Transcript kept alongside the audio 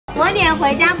过年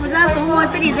回家不知道送我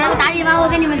这里这个大礼包，我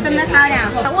给你们准备好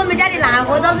了。我们家的腊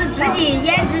货都是自己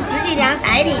腌制、自己晾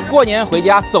晒的。过年回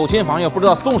家走亲访友不知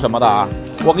道送什么的啊，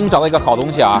我给你找到一个好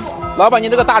东西啊。老板，你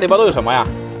这个大礼包都有什么呀？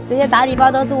这些大礼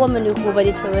包都是我们的湖北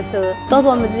的特色，都是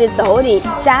我们自己做的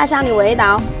家乡的味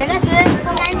道。这个是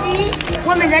风干鸡，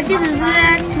我们这其实是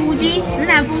土鸡，自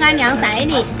然风干晾晒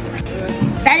的。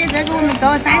晒的这个我们做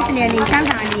30年的香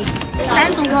肠的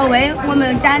3种口味，我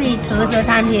们家的特色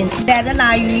产品。这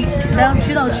腊鱼，这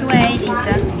去头去尾的，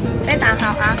这非常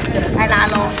好啊！还腊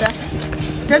肉，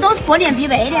这都是过年必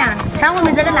备的啊。像我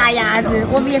们这个腊鸭子，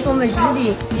我们也是我们自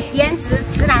己腌制、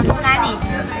自然风干的。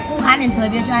武汉人特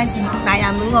别喜欢吃腊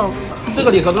鸭焖藕。这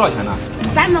个礼盒多少钱呢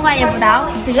？300块也不到，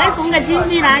这个送个亲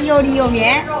戚呢，有里有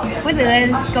面，我这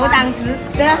个够档次。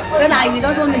这腊鱼都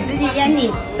是我们自己腌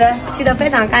的，这洗得非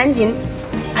常干净。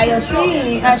还有熏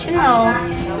肉、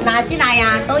腊鸡、腊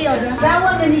鸭都有的。然后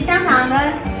我们的香肠呢，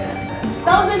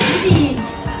都是自己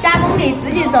加工的、自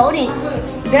己做的。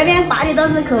这边挂的都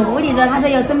是客户的，他都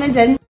有身份证。